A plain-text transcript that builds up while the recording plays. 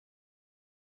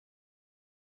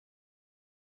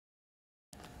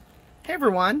Hey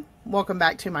everyone, welcome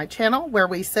back to my channel where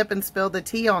we sip and spill the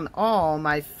tea on all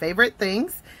my favorite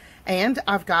things. And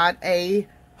I've got a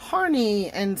Harney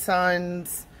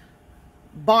Sons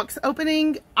box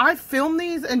opening. I film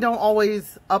these and don't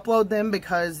always upload them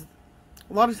because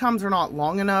a lot of times they're not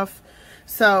long enough.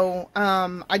 So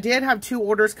I did have 2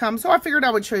 orders come, so I figured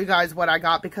I would show you guys what I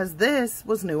got because this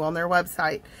was new on their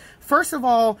website. First of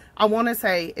all, I want to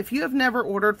say, if you have never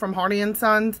ordered from Harney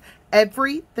Sons,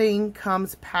 everything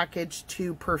comes packaged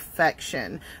to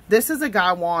perfection. This is a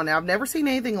Gaiwan. I've never seen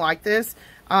anything like this.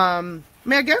 I mean,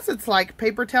 I guess it's like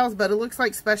paper towels, but it looks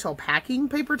like special packing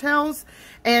paper towels.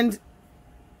 And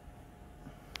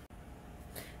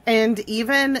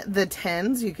even the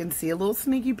tins, you can see a little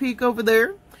sneaky peek over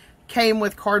there, came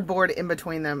with cardboard in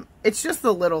between them. It's just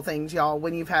the little things, y'all,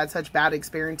 when you've had such bad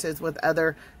experiences with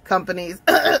other companies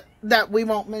that we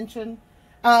won't mention.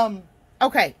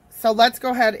 Okay, so let's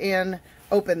go ahead and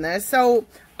open this. So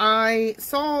I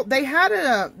saw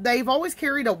they've always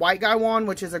carried a white Gaiwan,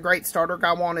 which is a great starter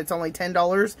Gaiwan. It's only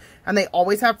 $10 and they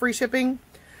always have free shipping.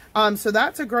 So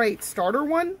that's a great starter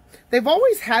one. They've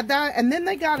always had that, and then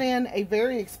they got in a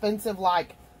very expensive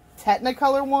like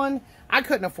Technicolor one. I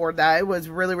couldn't afford that. It was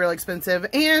really, really expensive,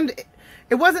 and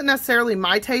it wasn't necessarily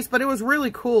my taste, but it was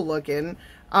really cool looking.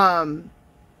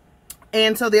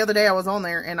 And so the other day I was on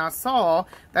there and I saw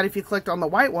that if you clicked on the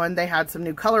white one, they had some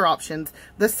new color options.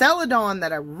 The Celadon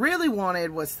that I really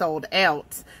wanted was sold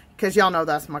out because y'all know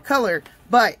that's my color,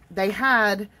 but they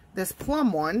had this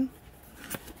plum one.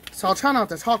 So I'll try not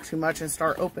to talk too much and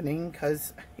start opening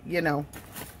because, you know,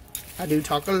 I do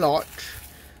talk a lot.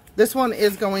 This one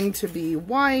is going to be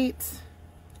white.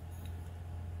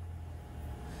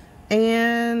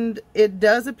 And it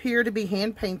does appear to be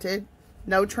hand painted.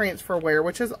 No transfer wear,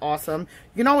 which is awesome.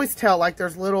 You can always tell, like,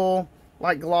 there's little,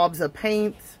 like, globs of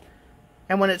paint.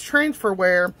 And when it's transfer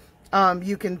wear,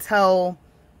 you can tell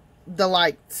the,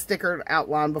 like, stickered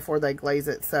outline before they glaze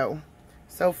it. So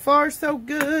far, so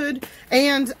good.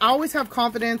 And I always have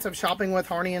confidence of shopping with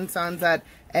Harney Sons that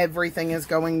everything is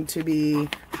going to be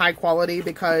high quality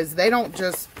because they don't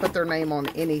just put their name on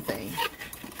anything.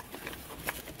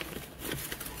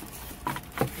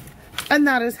 And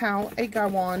that is how a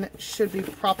Gaiwan should be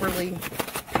properly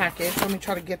packaged. Let me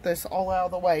try to get this all out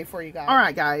of the way for you guys.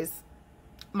 Alright guys,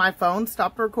 my phone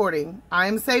stopped recording. I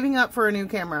am saving up for a new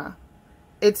camera.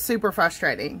 It's super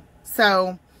frustrating.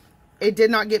 So, it did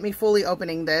not get me fully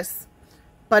opening this.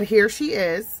 But here she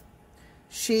is.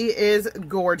 She is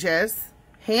gorgeous.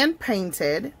 Hand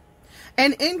painted.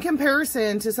 And in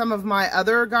comparison to some of my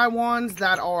other Gaiwans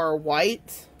that are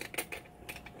white,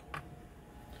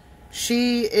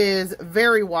 she is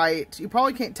very white. You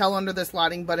probably can't tell under this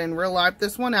lighting, but in real life,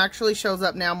 this one actually shows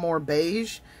up now more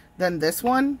beige than this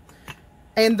one.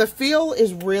 And the feel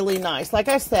is really nice. Like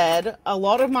I said, a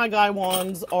lot of my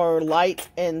Gaiwans are light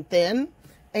and thin.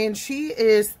 And she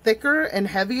is thicker and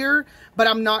heavier, but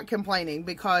I'm not complaining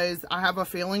because I have a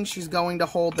feeling she's going to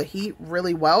hold the heat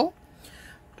really well.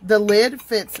 The lid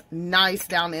fits nice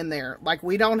down in there. Like,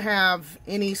 we don't have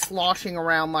any sloshing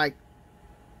around like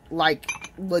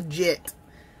legit.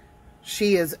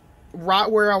 She is right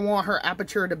where I want her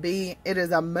aperture to be. It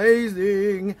is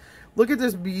amazing. Look at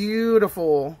this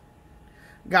beautiful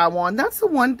Gaiwan. That's the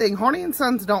one thing. Harney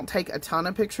Sons don't take a ton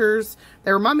of pictures.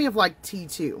 They remind me of like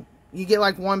T2. You get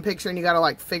like one picture and you got to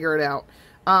like figure it out.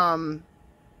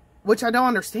 Which I don't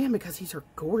understand because these are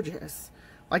gorgeous.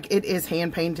 Like, it is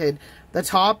hand painted. The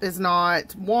top is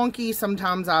not wonky.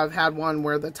 Sometimes I've had one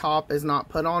where the top is not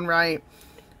put on right.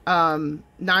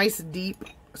 Nice deep,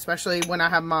 especially when I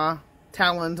have my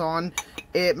talons on.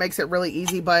 It makes it really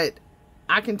easy, but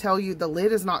I can tell you the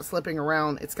lid is not slipping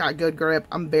around. It's got good grip.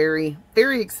 I'm very,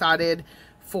 very excited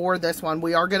for this one.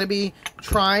 We are going to be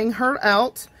trying her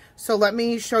out. So let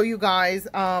me show you guys.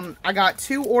 I got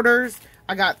 2 orders.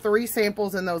 I got 3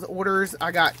 samples in those orders.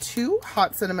 I got 2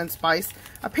 hot cinnamon spice.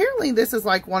 Apparently this is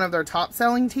like one of their top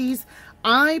selling teas.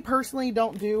 I personally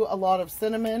don't do a lot of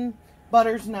cinnamon.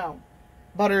 Butters, no.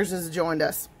 Butters has joined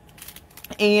us.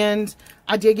 And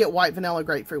I did get white vanilla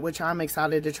grapefruit, which I'm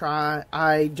excited to try.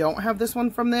 I don't have this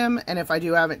one from them, and if I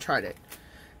do, I haven't tried it.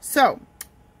 So,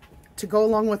 to go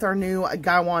along with our new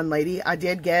Gaiwan lady, I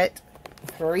did get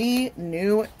 3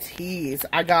 new teas.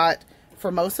 I got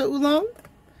Formosa Oolong,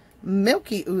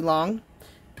 Milky Oolong,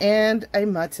 and a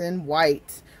Mutton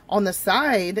White. On the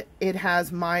side, it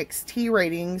has Mike's tea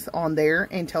ratings on there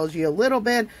and tells you a little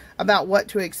bit about what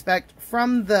to expect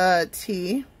from the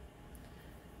tea.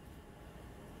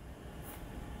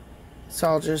 So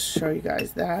I'll just show you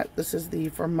guys that. This is the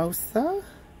Formosa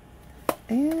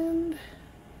and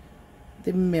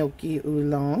the milky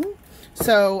oolong.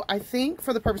 So I think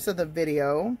for the purpose of the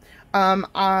video,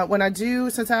 when I do,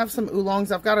 since I have some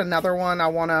oolongs, I've got another one I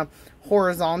want to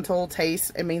horizontal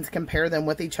taste. It means compare them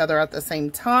with each other at the same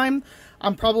time.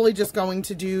 I'm probably just going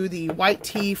to do the white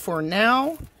tea for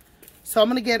now. So I'm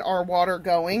going to get our water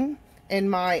going in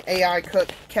my AI cook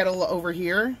kettle over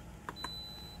here,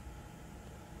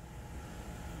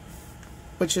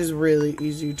 which is really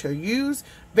easy to use.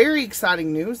 Very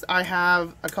exciting news. I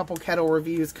have a couple kettle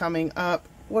reviews coming up.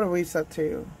 What are we set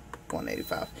to?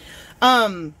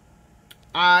 185.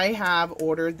 I have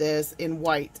ordered this in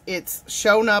white. It's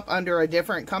shown up under a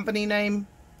different company name.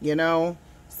 You know,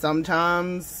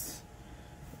 sometimes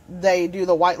they do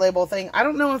the white label thing. I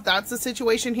don't know if that's the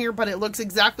situation here, but it looks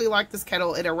exactly like this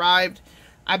kettle. It arrived.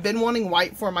 I've been wanting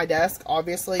white for my desk,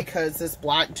 obviously, because this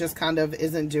black just kind of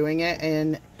isn't doing it.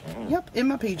 And, yep, in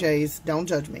my PJs. Don't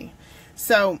judge me.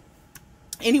 So,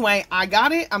 anyway, I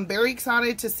got it. I'm very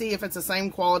excited to see if it's the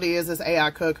same quality as this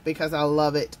AI Cook because I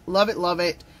love it. Love it, love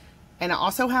it. And I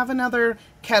also have another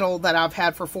kettle that I've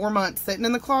had for 4 months sitting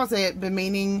in the closet, been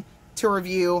meaning to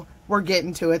review. We're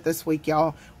getting to it this week,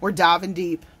 y'all. We're diving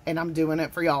deep, and I'm doing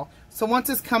it for y'all. So once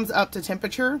this comes up to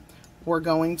temperature, we're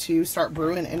going to start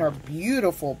brewing in our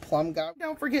beautiful plum Gaiwan.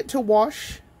 Don't forget to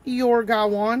wash your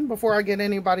Gaiwan before I get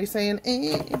anybody saying,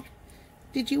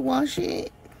 did you wash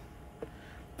it?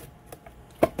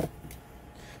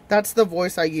 That's the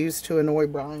voice I use to annoy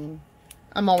Brian.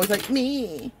 I'm always like,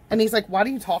 me. And he's like, why do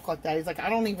you talk like that? He's like, I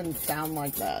don't even sound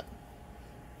like that.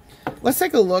 Let's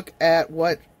take a look at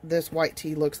what this white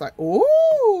tea looks like.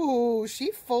 Ooh,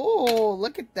 she full.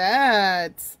 Look at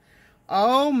that.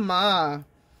 Oh, my.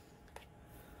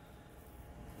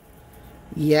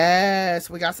 Yes,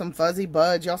 we got some fuzzy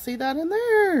buds. Y'all see that in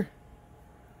there?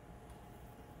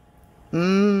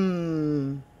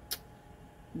 Mmm.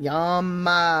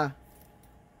 Yum.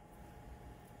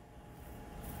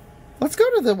 Let's go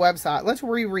to the website. Let's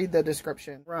reread the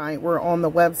description. Right, we're on the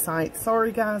website.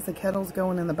 Sorry, guys, the kettle's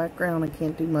going in the background. I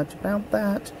can't do much about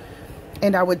that.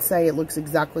 And I would say it looks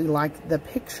exactly like the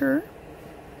picture.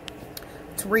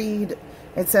 Let's read.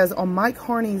 It says, on Mike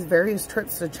Harney's various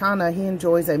trips to China, he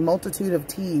enjoys a multitude of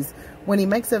teas. When he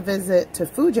makes a visit to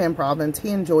Fujian province, he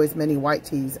enjoys many white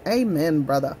teas. Amen,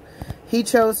 brother. He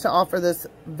chose to offer this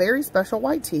very special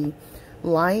white tea,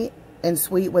 light and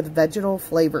sweet with vegetal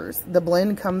flavors. The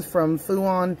blend comes from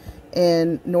Fujian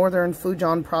in northern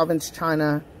Fujian province,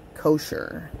 China.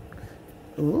 Kosher.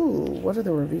 Ooh, what do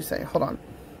the reviews say? Hold on.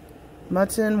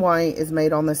 Mutton white is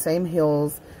made on the same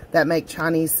hills that make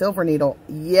Chinese silver needle.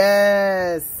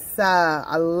 Yes,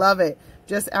 I love it.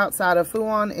 Just outside of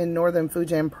Fujian in northern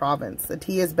Fujian province. The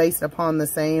tea is based upon the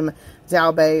same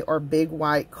Zhaobei or big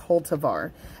white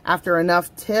cultivar. After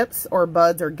enough tips or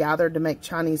buds are gathered to make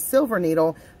Chinese silver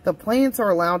needle, the plants are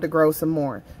allowed to grow some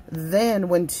more. Then,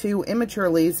 when 2 immature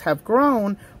leaves have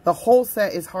grown, the whole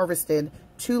set is harvested,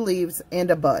 2 leaves and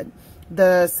a bud.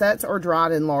 The sets are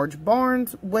dried in large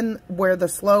barns where the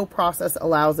slow process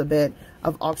allows a bit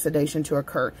of oxidation to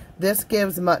occur. This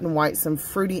gives mutton white some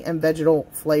fruity and vegetal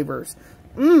flavors.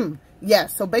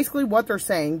 Yes, so basically what they're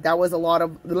saying, that was a lot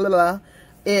of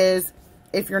is,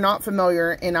 if you're not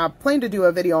familiar, and I plan to do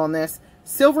a video on this,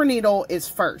 silver needle is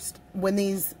first. When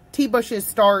these tea bushes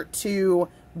start to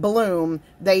bloom,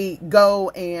 they go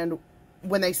and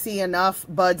when they see enough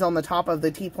buds on the top of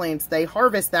the tea plants, they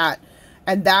harvest that.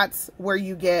 And that's where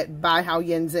you get Bai Hao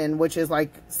Yin Zin, which is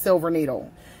like silver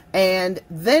needle. And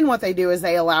then what they do is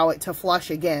they allow it to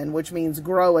flush again, which means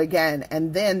grow again.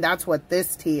 And then that's what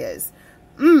this tea is.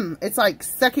 It's like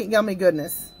second yummy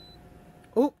goodness.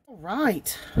 Oh, all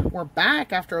right. We're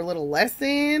back after a little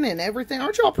lesson and everything.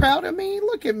 Aren't y'all proud of me?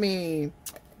 Look at me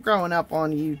growing up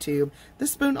on YouTube. This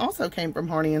spoon also came from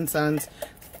Harney Sons.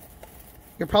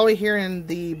 You're probably hearing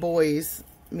the boys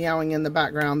meowing in the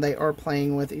background. They are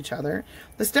playing with each other.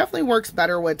 This definitely works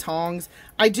better with tongs.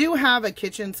 I do have a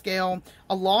kitchen scale.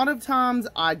 A lot of times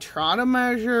I try to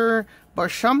measure,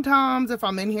 but sometimes if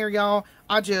I'm in here, y'all,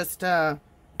 I just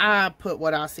I put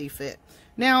what I see fit.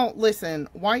 Now listen,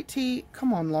 white tea,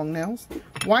 come on long nails,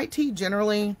 white tea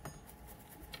generally,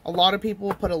 a lot of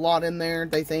people put a lot in there.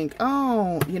 They think,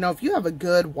 oh, you know, if you have a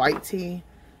good white tea,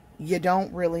 you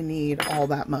don't really need all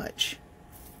that much.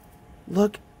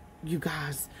 Look, you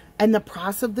guys, and the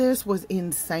price of this was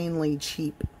insanely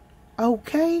cheap.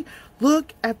 Okay,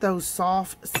 look at those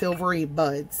soft silvery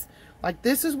buds. Like,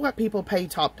 this is what people pay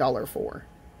top dollar for.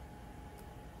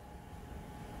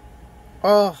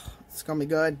 Oh, it's gonna be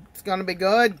good. It's gonna be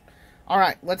good. All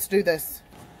right, let's do this.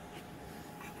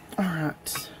 All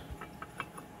right,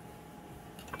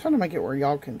 I'm trying to make it where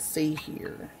y'all can see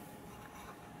here.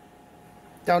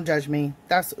 Don't judge me.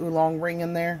 That's oolong ring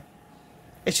in there.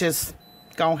 It's just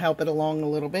gonna help it along a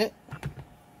little bit.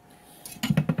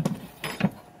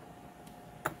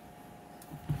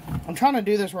 I'm trying to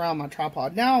do this around my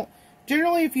tripod. Now,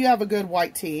 generally, if you have a good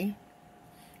white tea,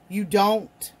 you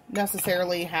don't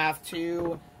necessarily have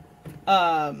to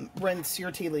rinse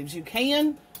your tea leaves. You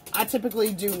can. I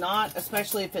typically do not,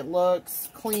 especially if it looks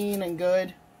clean and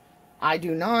good. I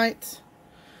do not.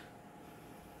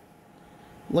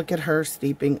 Look at her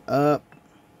steeping up.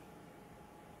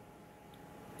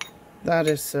 That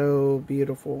is so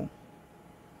beautiful.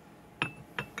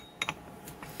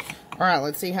 Alright,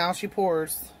 let's see how she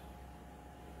pours.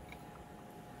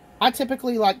 I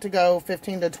typically like to go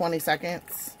 15 to 20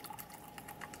 seconds.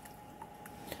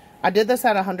 I did this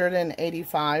at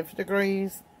 185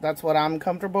 degrees. That's what I'm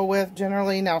comfortable with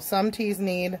generally. Now, some teas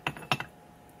need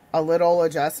a little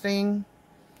adjusting.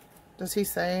 Does he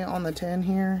say on the tin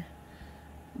here?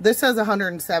 This says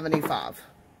 175.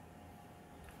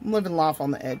 I'm living life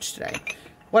on the edge today.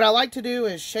 What I like to do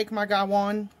is shake my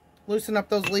Gaiwan, loosen up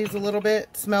those leaves a little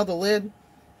bit, smell the lid.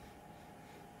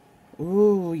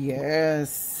 Ooh,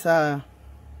 yes. And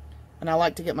I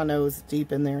like to get my nose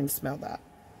deep in there and smell that.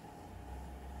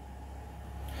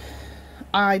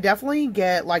 I definitely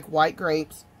get like white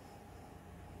grapes.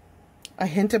 A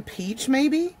hint of peach,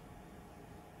 maybe.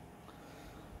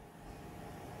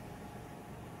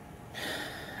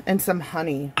 And some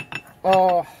honey.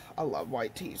 Oh, I love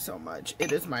white tea so much.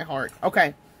 It is my heart.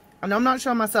 Okay. I know I'm not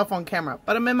showing myself on camera,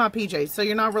 but I'm in my PJs, so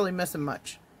you're not really missing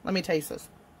much. Let me taste this.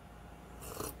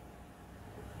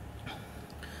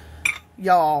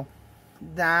 Y'all,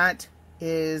 that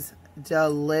is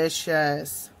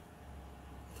delicious.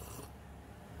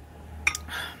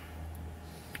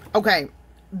 Okay,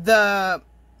 the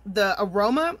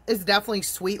aroma is definitely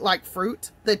sweet like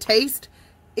fruit. The taste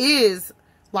is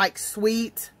like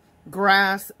sweet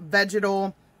grass,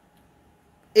 vegetal.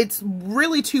 It's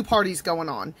really two parties going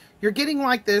on. You're getting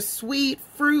like this sweet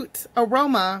fruit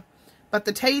aroma, but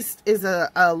the taste is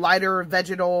a lighter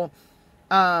vegetal,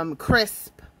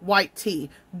 crisp white tea.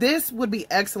 This would be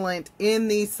excellent in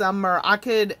the summer. I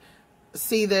could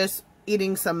see this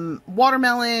eating some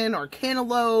watermelon or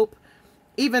cantaloupe,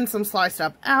 even some sliced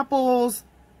up apples.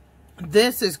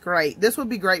 This is great. This would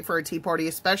be great for a tea party,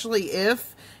 especially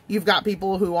if you've got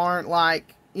people who aren't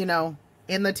like, you know,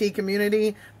 in the tea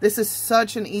community. This is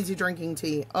such an easy drinking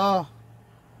tea. Oh,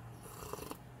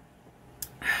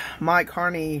 Mike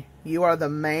Harney, you are the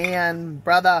man,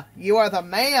 brother. You are the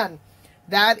man.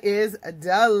 That is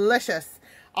delicious.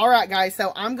 All right, guys,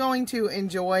 so I'm going to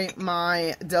enjoy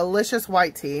my delicious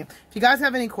white tea. If you guys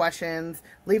have any questions,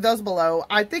 leave those below.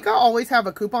 I think I always have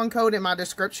a coupon code in my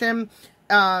description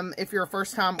if you're a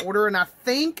first-time order, and I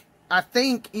think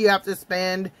you have to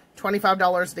spend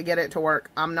 $25 to get it to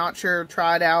work. I'm not sure.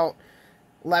 Try it out.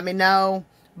 Let me know.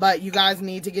 But you guys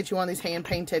need to get you one of these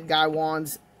hand-painted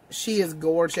Gaiwans. She is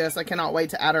gorgeous. I cannot wait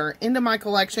to add her into my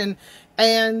collection.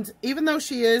 And even though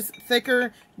she is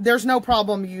thicker, there's no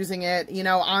problem using it. You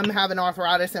know, I'm having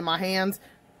arthritis in my hands.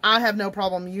 I have no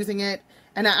problem using it.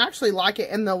 And I actually like it.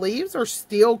 And the leaves are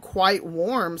still quite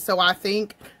warm. So I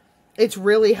think it's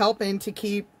really helping to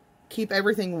keep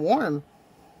everything warm.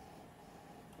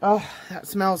 Oh, that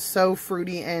smells so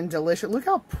fruity and delicious. Look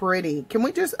how pretty. Can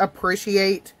we just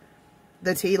appreciate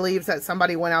the tea leaves that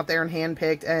somebody went out there and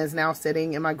handpicked and is now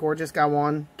sitting in my gorgeous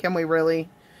Gaiwan? Can we really?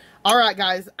 All right,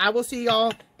 guys. I will see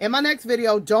y'all in my next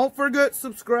video. Don't forget,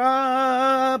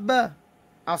 subscribe.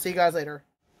 I'll see you guys later.